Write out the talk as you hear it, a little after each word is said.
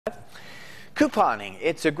Couponing,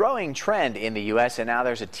 it's a growing trend in the U.S. and now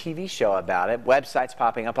there's a TV show about it. Websites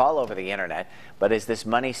popping up all over the internet. But is this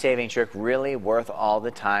money-saving trick really worth all the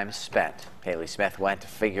time spent? Haley Smith went to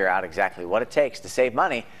figure out exactly what it takes to save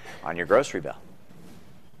money on your grocery bill.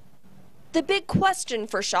 The big question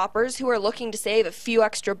for shoppers who are looking to save a few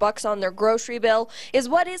extra bucks on their grocery bill is,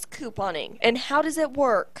 what is couponing and how does it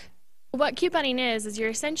work? What couponing is you're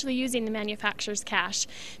essentially using the manufacturer's cash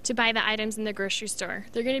to buy the items in the grocery store.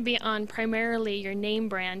 They're going to be on primarily your name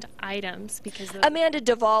brand items because Amanda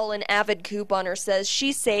Duvall, an avid couponer, says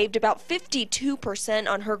she saved about 52%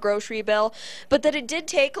 on her grocery bill, but that it did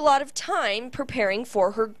take a lot of time preparing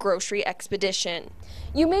for her grocery expedition.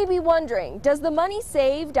 You may be wondering, does the money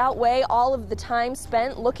saved outweigh all of the time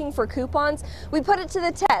spent looking for coupons? We put it to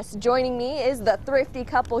the test. Joining me is the thrifty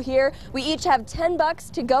couple here. We each have 10 bucks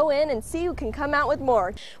to go in and see who can come out with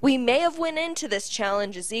more. We may have went into this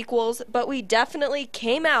challenge as equals, but we definitely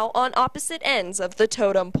came out on opposite ends of the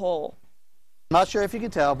totem pole. I'm not sure if you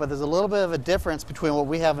can tell, but there's a little bit of a difference between what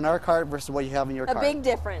we have in our cart versus what you have in your cart. A big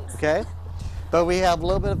difference. Okay? But we have a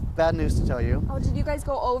little bit of bad news to tell you. Oh, did you guys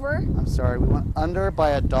go over? I'm sorry, we went under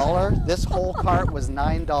by $1. This whole cart was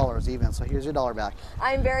 $9 even, so here's your dollar back.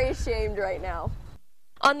 I'm very ashamed right now.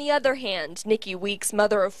 On the other hand, Nikki Weeks,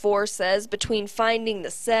 mother of 4, says between finding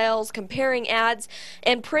the sales, comparing ads,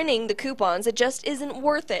 and printing the coupons, it just isn't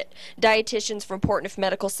worth it. Dietitians from Portneuf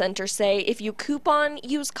Medical Center say if you coupon,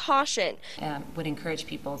 use caution. Would encourage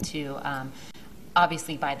people to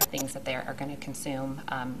obviously buy the things that they are going to consume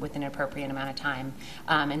with an appropriate amount of time,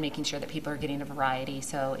 and making sure that people are getting a variety.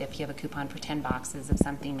 So if you have a coupon for 10 boxes of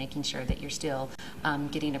something, making sure that you're still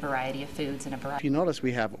getting a variety of foods and a variety. If you notice,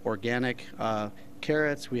 we have organic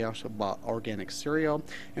carrots, we also bought organic cereal,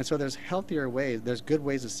 and so there's healthier ways, there's good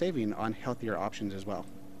ways of saving on healthier options as well.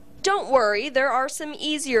 Don't worry, there are some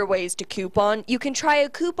easier ways to coupon. You can try a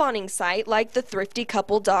couponing site like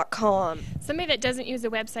thethriftycouple.com. somebody that doesn't use a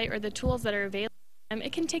website or the tools that are available,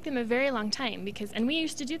 it can take them a very long time and we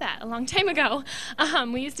used to do that a long time ago.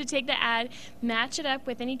 We used to take the ad, match it up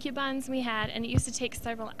with any coupons we had, and it used to take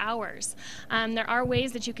several hours. There are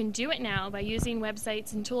ways that you can do it now by using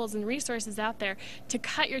websites and tools and resources out there to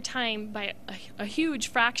cut your time by a huge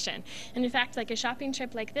fraction. And in fact, like a shopping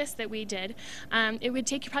trip like this that we did, it would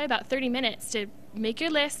take you probably about 30 minutes to make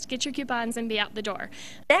your list, get your coupons, and be out the door.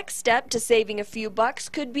 Next step to saving a few bucks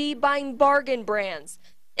could be buying bargain brands.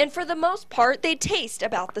 And for the most part, they taste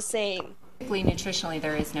about the same. Nutritionally,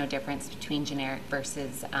 there is no difference between generic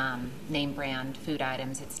versus name brand food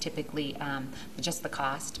items. It's typically just the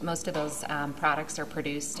cost. Most of those products are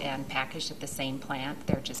produced and packaged at the same plant.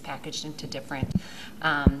 They're just packaged into different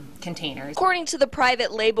containers. According to the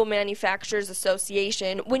Private Label Manufacturers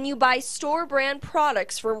Association, when you buy store brand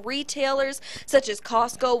products from retailers such as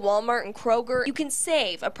Costco, Walmart, and Kroger, you can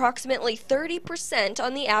save approximately 30%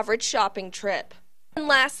 on the average shopping trip. And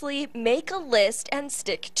lastly, make a list and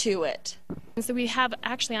stick to it. And so we have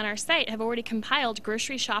actually on our site have already compiled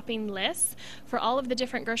grocery shopping lists for all of the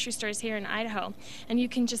different grocery stores here in Idaho. And you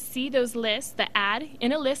can just see those lists, the ad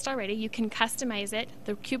in a list already. You can customize it.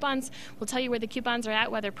 The coupons will tell you where the coupons are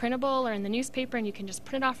at, whether printable or in the newspaper, and you can just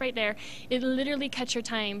print it off right there. It literally cuts your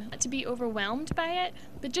time. Not to be overwhelmed by it,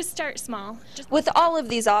 but just start small. With all of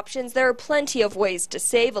these options, there are plenty of ways to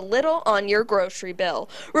save a little on your grocery bill.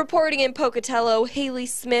 Reporting in Pocatello, Haley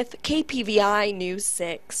Smith, KPVI News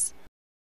 6.